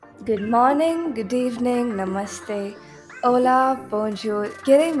Good morning, good evening, namaste, hola, bonjour,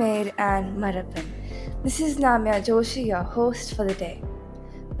 Kiremer, and Marapan. This is Namya Joshi, your host for the day.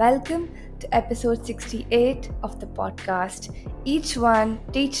 Welcome to episode 68 of the podcast Each One,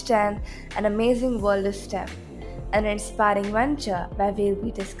 Teach 10, An Amazing World of STEM, an inspiring venture where we'll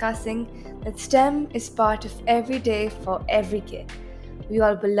be discussing that STEM is part of every day for every kid. We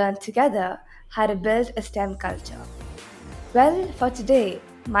all will learn together how to build a STEM culture. Well, for today,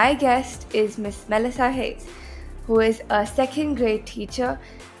 my guest is Miss Melisa Hayes, who is a second grade teacher,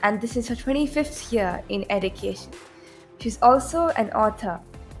 and this is her 25th year in education. She's also an author,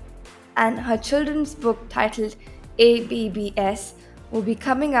 and her children's book titled ABBS will be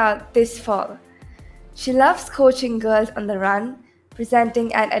coming out this fall. She loves coaching girls on the run,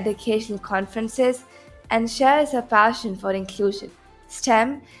 presenting at educational conferences, and shares her passion for inclusion,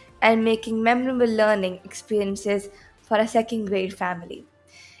 STEM, and making memorable learning experiences for a second grade family.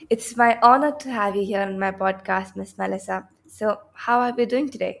 It's my honor to have you here on my podcast, Miss Melissa. So, how are you doing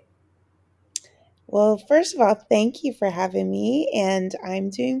today? Well, first of all, thank you for having me, and I'm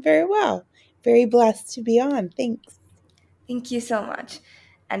doing very well. Very blessed to be on. Thanks. Thank you so much.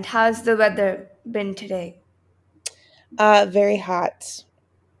 And how's the weather been today? Very hot,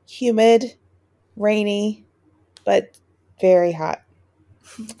 humid, rainy, but very hot.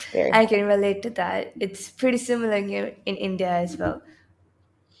 Very I hot. can relate to that. It's pretty similar here in India as well.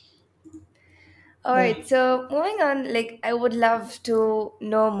 All Yeah. right, so moving on, I would love to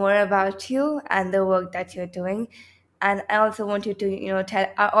know more about you and the work that you're doing, and I also want you to, tell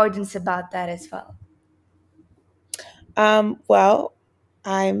our audience about that as well. Well,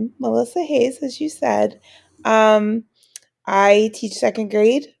 I'm Melissa Hayes, as you said. Um, I teach second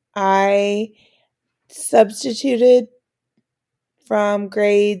grade. I substituted from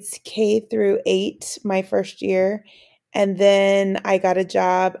grades K through 8 my first year. And then I got a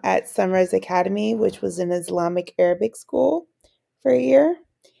job at Sunrise Academy, which was an Islamic Arabic school for a year.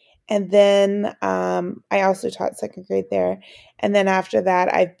 And then I also taught second grade there. And then after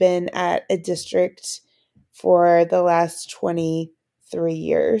that, I've been at a district for the last 23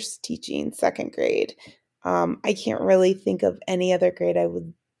 years teaching second grade. I can't really think of any other grade I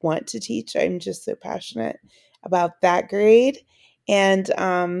would want to teach. I'm just so passionate about that grade. And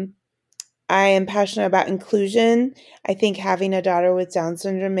I am passionate about inclusion. I think having a daughter with Down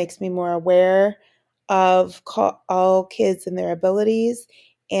syndrome makes me more aware of all kids and their abilities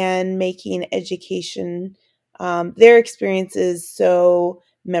and making education, their experiences so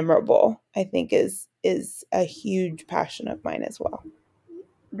memorable, I think is a huge passion of mine as well.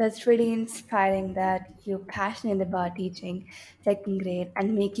 That's really inspiring that you're passionate about teaching second grade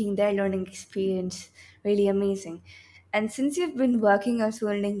and making their learning experience really amazing. And since you've been working on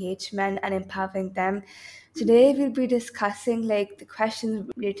student engagement and empowering them, today we'll be discussing the questions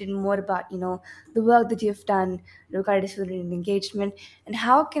related more about, the work that you've done regarding student engagement and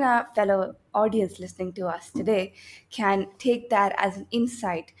how can our fellow audience listening to us today can take that as an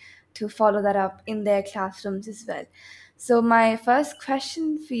insight to follow that up in their classrooms as well. So, my first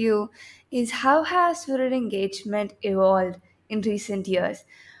question for you is how has student engagement evolved in recent years,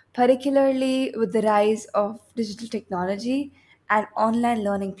 particularly with the rise of digital technology and online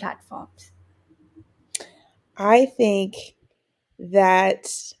learning platforms? I think that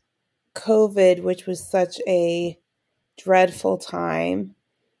COVID, which was such a dreadful time,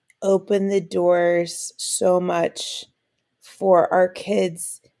 opened the doors so much for our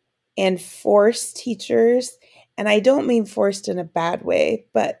kids and forced teachers. And I don't mean forced in a bad way,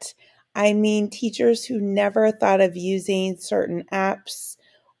 but I mean teachers who never thought of using certain apps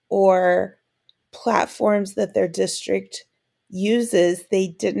or platforms that their district uses, they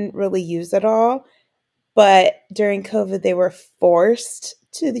didn't really use at all. But during COVID, they were forced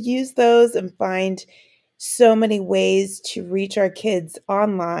to use those and find so many ways to reach our kids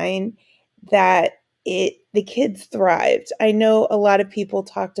online that the kids thrived. I know a lot of people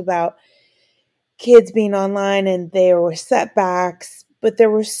talked about kids being online and there were setbacks, but there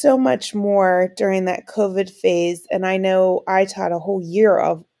was so much more during that COVID phase. And I know I taught a whole year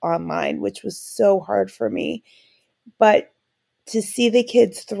of online, which was so hard for me. But to see the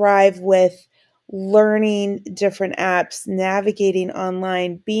kids thrive with learning different apps, navigating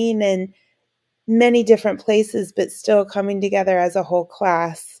online, being in many different places, but still coming together as a whole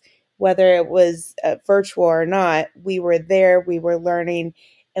class, whether it was virtual or not, we were there, we were learning,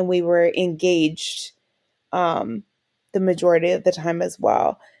 and we were engaged um, the majority of the time as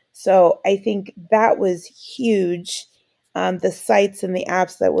well. So I think that was huge. The sites and the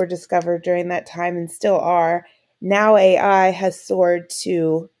apps that were discovered during that time and still are. Now AI has soared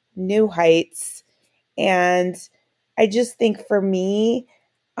to new heights. And I just think for me,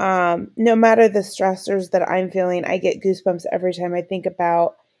 No matter the stressors that I'm feeling, I get goosebumps every time I think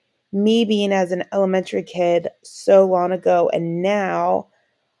about me being as an elementary kid so long ago, and now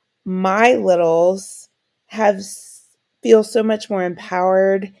my littles have feel so much more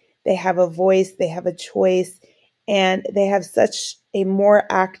empowered. They have a voice, they have a choice, and they have such a more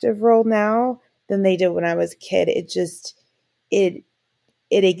active role now than they did when I was a kid. It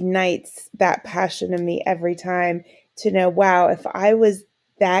it ignites that passion in me every time to know, wow, if I was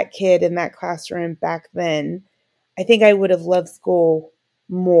that kid in that classroom back then, I think I would have loved school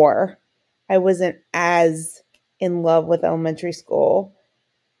more. I wasn't as in love with elementary school,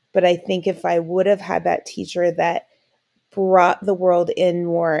 but I think if I would have had that teacher that brought the world in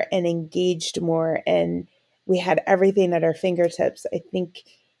more and engaged more, and we had everything at our fingertips, I think,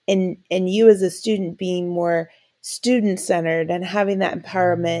 and you as a student being more student centered and having that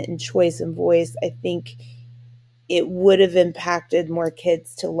empowerment and choice and voice, I think it would have impacted more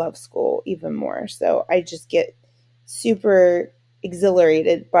kids to love school even more. So I just get super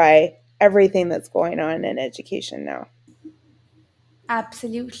exhilarated by everything that's going on in education now.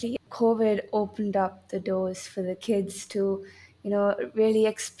 Absolutely. COVID opened up the doors for the kids to, really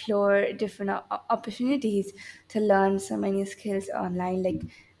explore different opportunities to learn so many skills online. Like,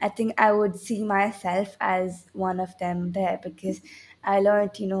 I think I would see myself as one of them there because I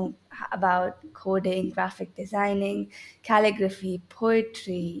learned, about coding, graphic designing, calligraphy,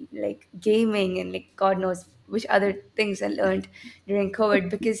 poetry, like gaming, and like God knows which other things I learned during COVID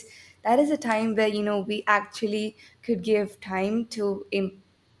because that is a time where, we actually could give time to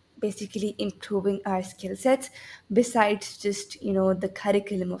basically improving our skill sets besides just the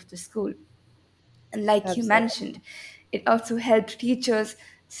curriculum of the school. And like you Absolutely. mentioned, it also helped teachers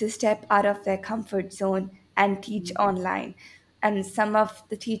to step out of their comfort zone and teach online. And some of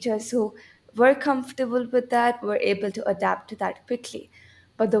the teachers who were comfortable with that were able to adapt to that quickly.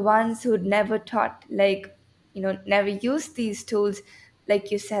 But the ones who'd never taught, like, never used these tools, like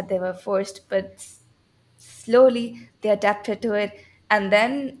you said, they were forced, but slowly they adapted to it, and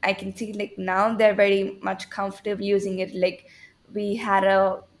then I can see like now they're very much comfortable using it. Like, we had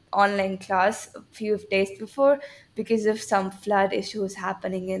a online class a few days before because of some flood issues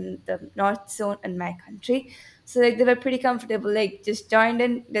happening in the north zone in my country, so like they were pretty comfortable, like just joined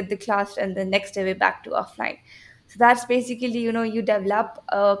in, did the class, and the next day we're back to offline. So that's basically, you develop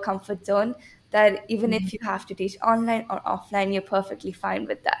a comfort zone that even if you have to teach online or offline, you're perfectly fine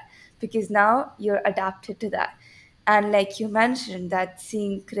with that because now you're adapted to that. And like you mentioned, that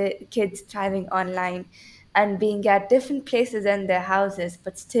seeing kids thriving online and being at different places in their houses,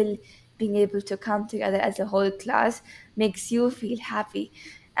 but still being able to come together as a whole class makes you feel happy.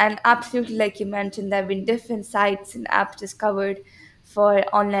 And absolutely, like you mentioned, there have been different sites and apps discovered for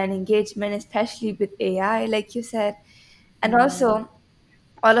online engagement, especially with AI, like you said. And also,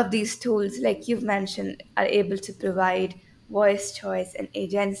 all of these tools, like you've mentioned, are able to provide voice, choice, and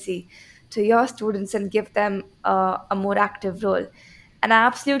agency to your students and give them a more active role. And I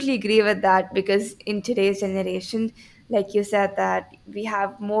absolutely agree with that because in today's generation, like you said, that we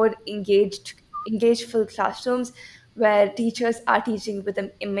have more engageful classrooms where teachers are teaching with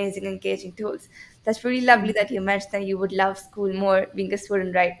amazing, engaging tools. That's really lovely that you mentioned that you would love school more being a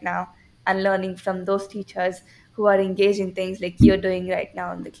student right now and learning from those teachers who are engaging things like you're doing right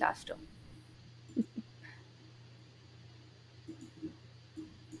now in the classroom.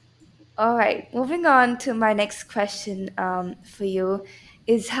 All right, moving on to my next question for you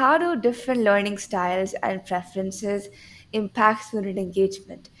is how do different learning styles and preferences impact student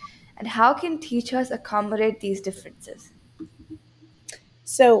engagement? And how can teachers accommodate these differences?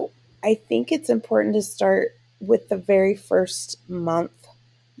 So I think it's important to start with the very first month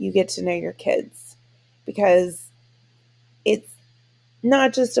you get to know your kids, because it's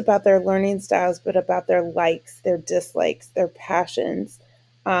not just about their learning styles, but about their likes, their dislikes, their passions.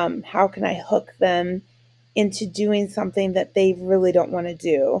 How can I hook them into doing something that they really don't want to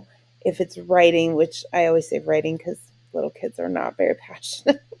do? If it's writing, which I always say writing because little kids are not very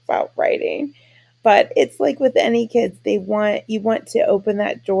passionate about writing. But it's like with any kids, you want to open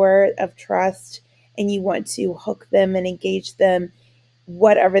that door of trust, and you want to hook them and engage them,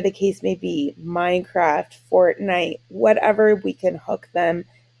 whatever the case may be, Minecraft, Fortnite, whatever we can hook them,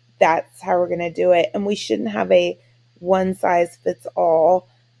 that's how we're going to do it. And we shouldn't have a one size fits all.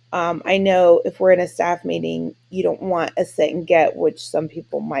 I know if we're in a staff meeting, you don't want a sit and get, which some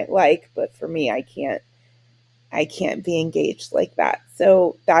people might like, but for me, I can't be engaged like that.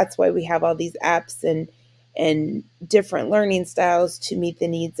 So that's why we have all these apps and different learning styles to meet the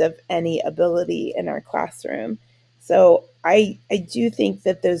needs of any ability in our classroom. So I do think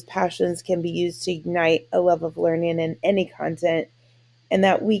that those passions can be used to ignite a love of learning in any content, and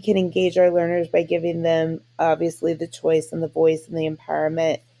that we can engage our learners by giving them obviously the choice and the voice and the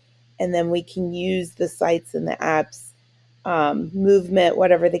empowerment. And then we can use the sites and the apps, movement,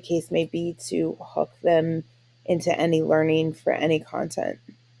 whatever the case may be, to hook them into any learning for any content.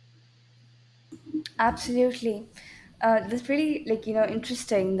 Absolutely. That's pretty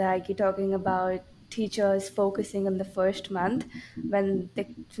interesting that you're talking about teachers focusing on the first month when the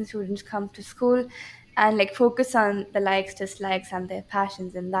students come to school and focus on the likes, dislikes, and their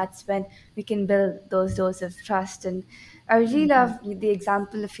passions, and that's when we can build those doors of trust. And I really love the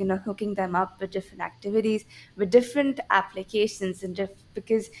example of hooking them up with different activities, with different applications, and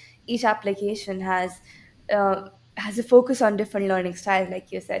because each application uh, has a focus on different learning styles,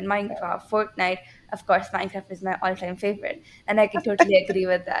 like you said, Minecraft, Fortnite. Of course, Minecraft is my all-time favorite, and I can totally agree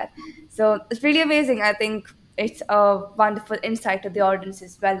with that. So it's really amazing. I think it's a wonderful insight to the audience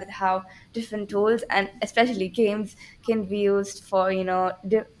as well, that how different tools and especially games can be used for in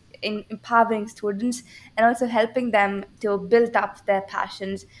empowering students and also helping them to build up their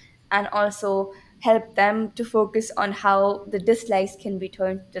passions, and also help them to focus on how the dislikes can be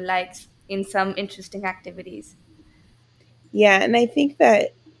turned to likes in some interesting activities. Yeah, and I think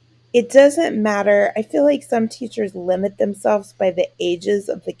that it doesn't matter. I feel like some teachers limit themselves by the ages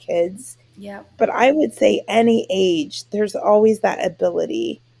of the kids, Yeah. but I would say any age, there's always that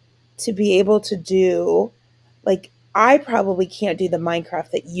ability to be able to do, like, I probably can't do the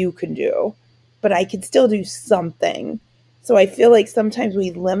Minecraft that you can do, but I could still do something. So I feel like sometimes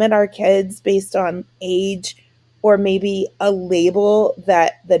we limit our kids based on age or maybe a label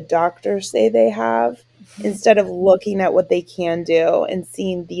that the doctors say they have, instead of looking at what they can do and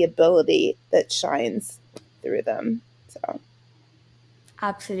seeing the ability that shines through them. So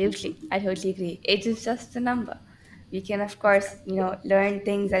Absolutely, I totally agree. Age is just a number. We can, of course, learn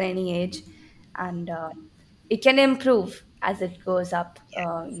things at any age, and it can improve as it goes up,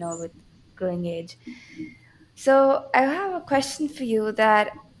 with growing age. So I have a question for you: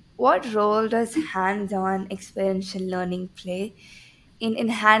 that what role does hands-on experiential learning play in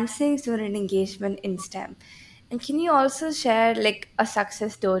enhancing student engagement in STEM? And can you also share a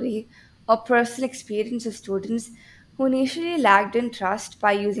success story or personal experience of students who initially lacked in trust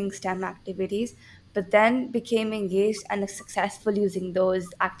by using STEM activities, but then became engaged and successful using those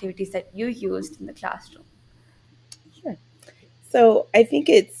activities that you used in the classroom? sure. So I think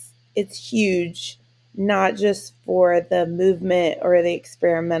it's huge, not just for the movement or the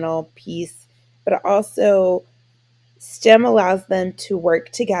experimental piece, but also STEM allows them to work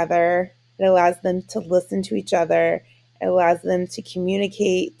together. It allows them to listen to each other. It allows them to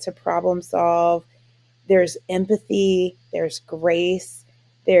communicate, to problem solve. There's empathy, there's grace,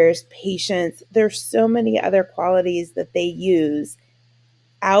 there's patience. There's so many other qualities that they use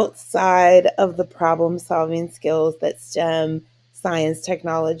outside of the problem solving skills that STEM, science,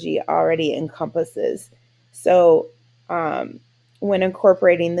 technology already encompasses. So, um, when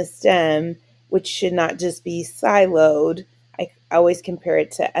incorporating the STEM, which should not just be siloed, I always compare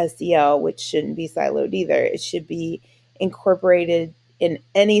it to SEL, which shouldn't be siloed either. It should be incorporated in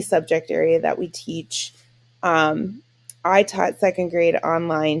any subject area that we teach. Um, I taught second grade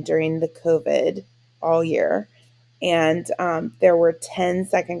online during the COVID all year, and there were 10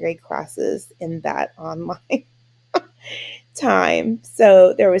 second grade classes in that online time.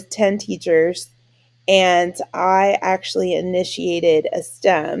 So there was 10 teachers, and I actually initiated a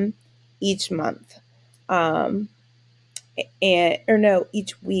STEM each month. Um, and or no,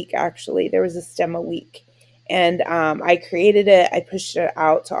 each week actually there was a STEM a week, and I created it. I pushed it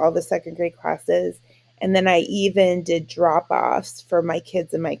out to all the second grade classes, and then I even did drop offs for my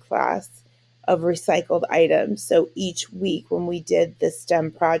kids in my class of recycled items. So each week when we did the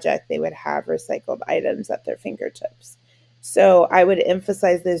STEM project, they would have recycled items at their fingertips. So I would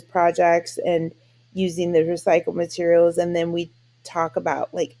emphasize those projects and using the recycled materials, and then we talk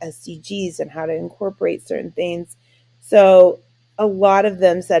about like SDGs and how to incorporate certain things. So a lot of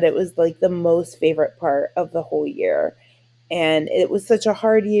them said it was like the most favorite part of the whole year. And it was such a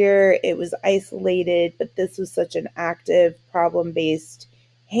hard year. It was isolated, but this was such an active, problem based,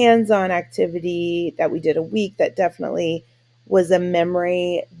 hands on activity that we did a week that definitely was a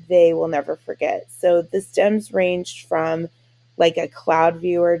memory they will never forget. So the stems ranged from like a cloud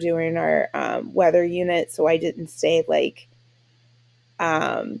viewer doing our weather unit. So I didn't say like,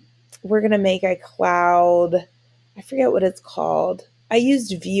 um, we're going to make a cloud. I forget what it's called. I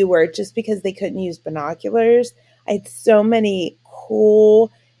used viewer just because they couldn't use binoculars. I had so many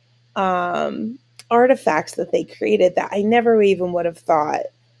cool artifacts that they created that I never even would have thought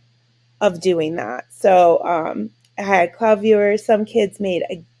of doing that. So I had cloud viewers. Some kids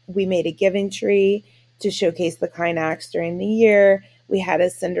we made a giving tree to showcase the kind acts during the year. We had a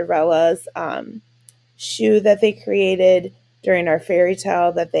Cinderella's shoe that they created during our fairy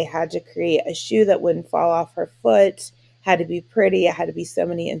tale, that they had to create a shoe that wouldn't fall off her foot, had to be pretty, it had to be so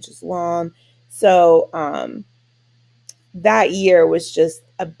many inches long. So that year was just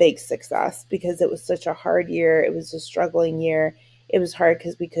a big success because it was such a hard year. It was a struggling year. It was hard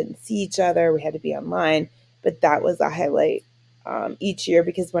because we couldn't see each other. We had to be online, but that was a highlight each year,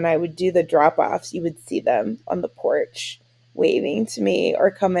 because when I would do the drop offs, you would see them on the porch waving to me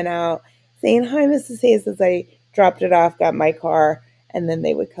or coming out saying, "Hi, Mrs. Hayes," as I dropped it off, got my car, and then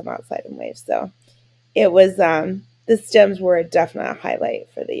they would come outside and wave. So it was, the stems were a definite highlight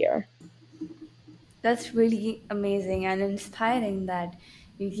for the year. That's really amazing and inspiring that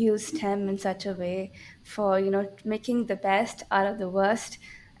you use STEM in such a way for, making the best out of the worst.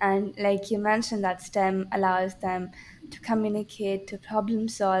 And like you mentioned, that STEM allows them to communicate, to problem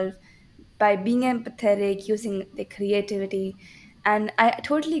solve by being empathetic, using the creativity. And I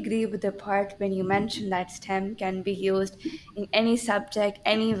totally agree with the part when you mentioned that STEM can be used in any subject,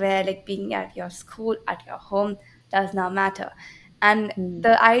 anywhere, like being at your school, at your home, does not matter. And Mm.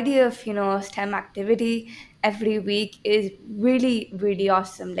 the idea of, STEM activity every week is really, really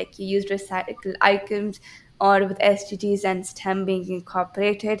awesome. Like you use recycled items or with SDGs and STEM being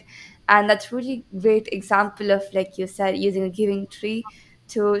incorporated. And that's really great example of, like you said, using a giving tree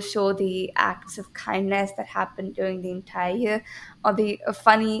to show the acts of kindness that happened during the entire year, or the a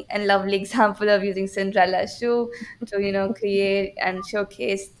funny and lovely example of using Cinderella's shoe to, create and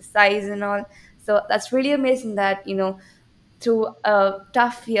showcase the size and all. So that's really amazing that, through a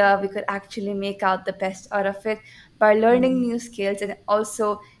tough year, we could actually make out the best out of it by learning Mm. new skills and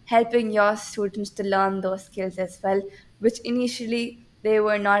also helping your students to learn those skills as well, which initially they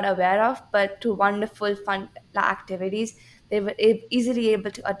were not aware of, but through wonderful, fun activities, they were easily able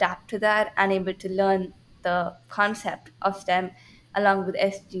to adapt to that and able to learn the concept of STEM along with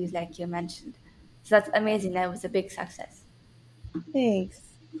SGs, like you mentioned. So that's amazing. That was a big success. Thanks.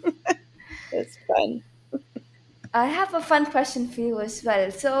 It's fun. I have a fun question for you as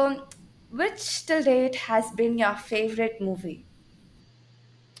well. So, which till date has been your favorite movie?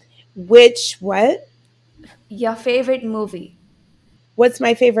 Which what? Your favorite movie? What's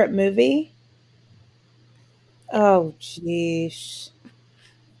my favorite movie? Oh, geez.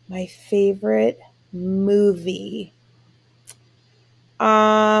 My favorite movie.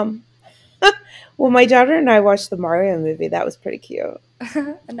 Um, well, my daughter and I watched the Mario movie. That was pretty cute.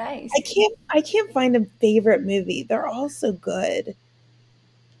 Nice. I can't find a favorite movie. They're all so good.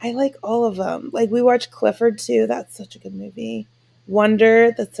 I like all of them. Like we watched Clifford too. That's such a good movie.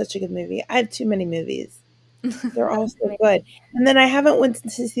 Wonder, that's such a good movie. I have too many movies. They're all That's so amazing. good. And then I haven't went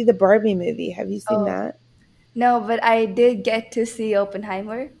to see the Barbie movie. Have you seen Oh, that? no, but I did get to see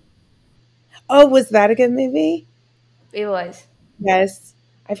Oppenheimer. Oh, was that a good movie? It was. Yes.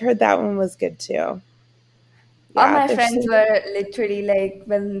 I've heard that one was good too. All Yeah, my there's friends so were literally like,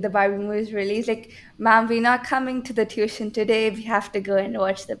 when the Barbie movie was released, like, "Ma'am, we're not coming to the tuition today. We have to go and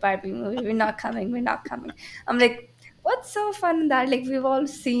watch the Barbie movie. We're not coming. We're not coming." I'm like, what's so fun in that? Like, we've all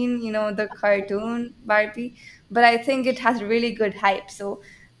seen, the cartoon Barbie, but I think it has really good hype. So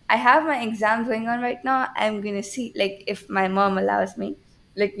I have my exam going on right now. I'm going to see, like, if my mom allows me,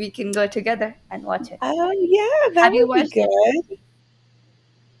 like, we can go together and watch it. Oh, yeah, Have that you would be watched it? good.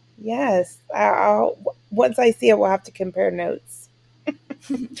 Yes. Once I see it, we'll have to compare notes.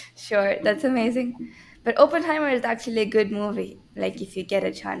 Sure, that's amazing. But Oppenheimer is actually a good movie. Like, if you get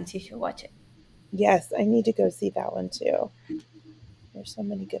a chance, you should watch it. Yes, I need to go see that one too. There's so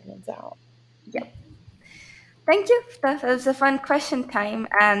many good ones out. Yeah. Thank you. That was a fun question time.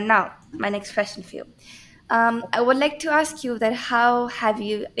 And now, my next question for you. I would like to ask you that how have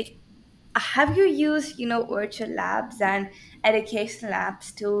you used, virtual labs and educational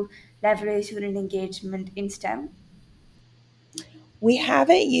apps to leverage student engagement in STEM? We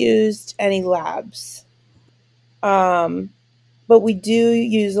haven't used any labs, um, but we do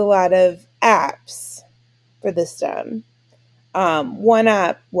use a lot of apps for the STEM. One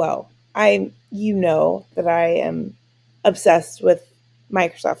app, well, you know that I am obsessed with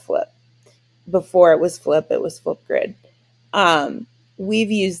Microsoft Flip. Before it was Flipgrid.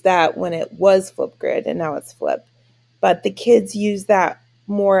 We've used that when it was Flipgrid and now it's Flip. But the kids use that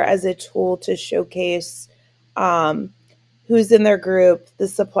more as a tool to showcase um, who's in their group, the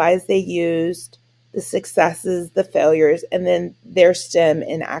supplies they used, the successes, the failures, and then their STEM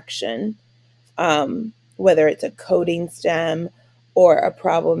in action, whether it's a coding STEM or a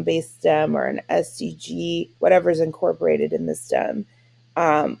problem based STEM or an SCG, whatever's incorporated in the STEM.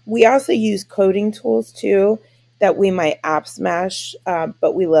 We also use coding tools too that we might app smash,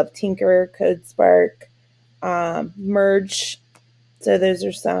 but we love Tinker, CodeSpark, Merge. So those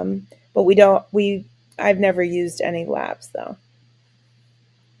are some, but we don't, we, I've never used any labs though.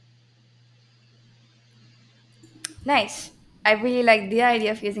 Nice. I really like the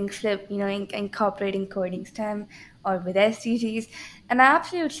idea of using Flip, incorporating coding STEM or with SDGs. And I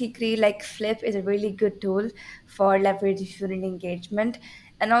absolutely agree, like Flip is a really good tool for leveraging student engagement.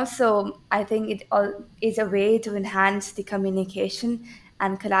 And also, I think it all is a way to enhance the communication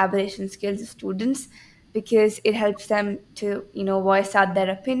and collaboration skills of students because it helps them to, voice out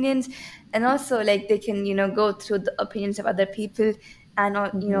their opinions. And also, like, they can, go through the opinions of other people and,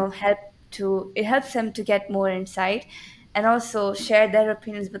 Hmm. it helps them to get more insight and also share their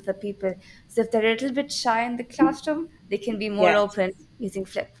opinions with the people. So if they're a little bit shy in the classroom, they can be more Yes. open using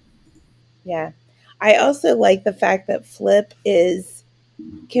Flip. Yeah. I also like the fact that Flip is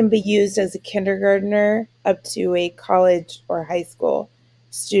can be used as a kindergartner up to a college or high school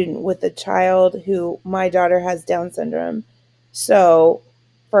student with a child who my daughter has Down syndrome. So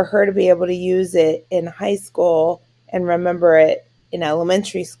for her to be able to use it in high school and remember it in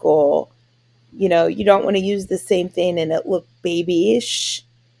elementary school, you don't want to use the same thing and it look babyish.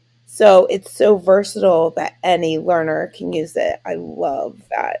 So it's so versatile that any learner can use it. I love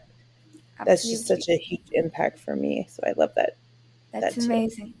that. That's just Absolutely. such a huge impact for me. So I love That's that too.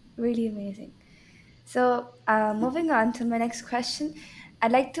 amazing. Really amazing. So, moving on to my next question,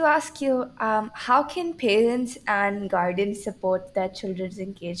 I'd like to ask you how can parents and guardians support their children's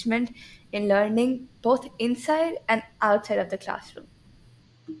engagement in learning both inside and outside of the classroom?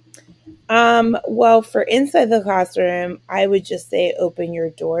 Well, for inside the classroom, I would just say open your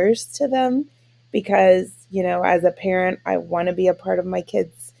doors to them because, as a parent, I want to be a part of my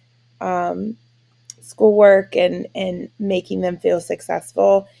kids' um, schoolwork and making them feel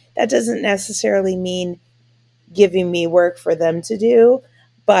successful. That doesn't necessarily mean giving me work for them to do,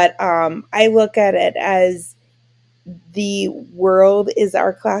 but I look at it as the world is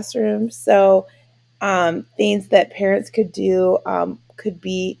our classroom. So things that parents could do could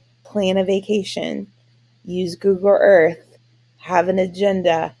be plan a vacation, use Google Earth, have an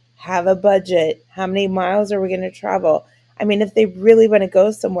agenda, have a budget. How many miles are we going to travel? I mean, if they really want to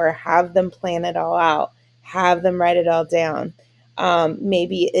go somewhere, have them plan it all out, have them write it all down.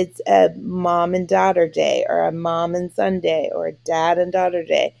 Maybe it's a mom and daughter day, or a mom and son day, or a dad and daughter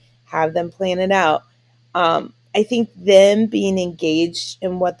day. Have them plan it out. I think them being engaged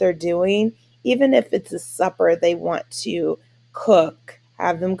in what they're doing, even if it's a supper they want to cook,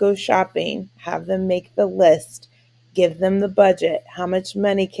 have them go shopping, have them make the list, give them the budget. How much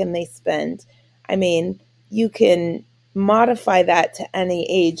money can they spend? I mean, you can modify that to any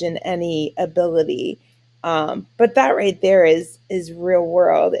age and any ability. But that right there is real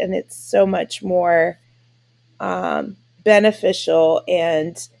world, and it's so much more beneficial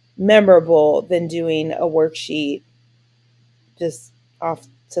and memorable than doing a worksheet just off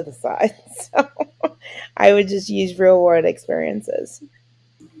to the side. So I would just use real world experiences.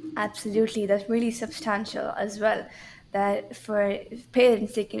 Absolutely, that's really substantial as well. That for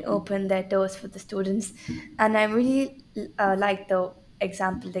parents, they can open their doors for the students. And I really like the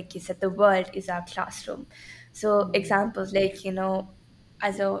example, like you said, the world is our classroom. So, examples like,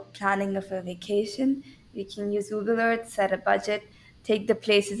 as a planning of a vacation, you can use Google Earth, set a budget, take the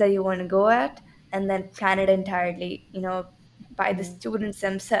places that you want to go at, and then plan it entirely, by the Mhm. students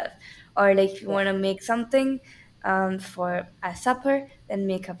themselves. Or like if you Yeah. want to make something for a supper, then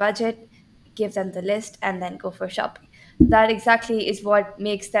make a budget, give them the list, and then go for shopping. So that exactly is what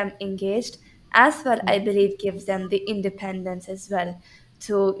makes them engaged. As well, I Mhm. believe gives them the independence as well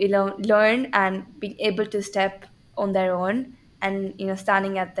to learn and be able to step on their own and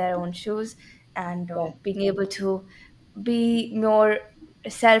standing at their own shoes and Yeah. being able to be more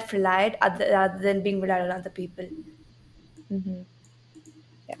self-reliant rather than being reliant on other people. Hmm.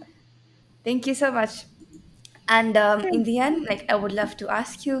 Yeah. Thank you so much. And in the end, like I would love to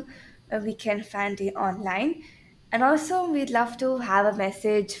ask you where we can find you online. And also, we'd love to have a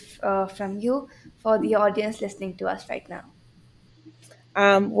message from you for the audience listening to us right now.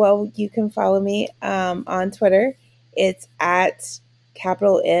 Well, you can follow me on Twitter. It's at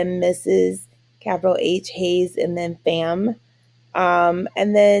capital M Mrs. capital H Hayes and then fam.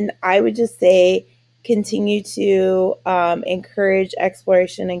 And then I would just say continue to encourage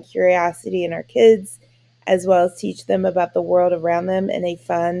exploration and curiosity in our kids, as well as teach them about the world around them in a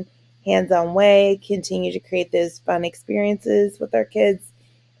fun, hands on way. Continue to create those fun experiences with our kids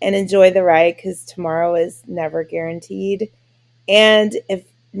and enjoy the ride because tomorrow is never guaranteed. And if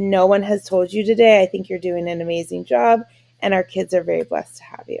no one has told you today, I think you're doing an amazing job, and our kids are very blessed to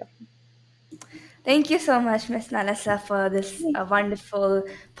have you. Thank you so much, Miss Nalasa, for this wonderful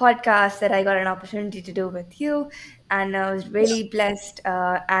podcast that I got an opportunity to do with you. and I was really blessed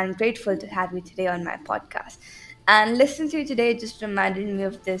and grateful to have you today on my podcast. And listening to you today just reminded me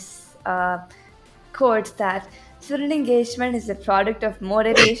of this quote that student engagement is a product of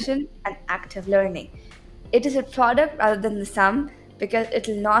motivation and active learning. It is a product rather than the sum because it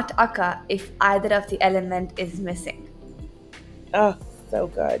will not occur if either of the element is missing. Oh, so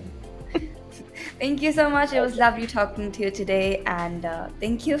good. Thank you so much. It was lovely talking to you today, and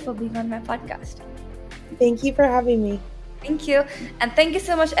thank you for being on my podcast. Thank you for having me. Thank you. And thank you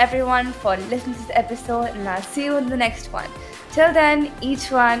so much, everyone, for listening to this episode. And I'll see you in the next one. Till then, each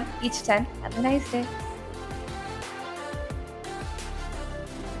 10, have a nice day.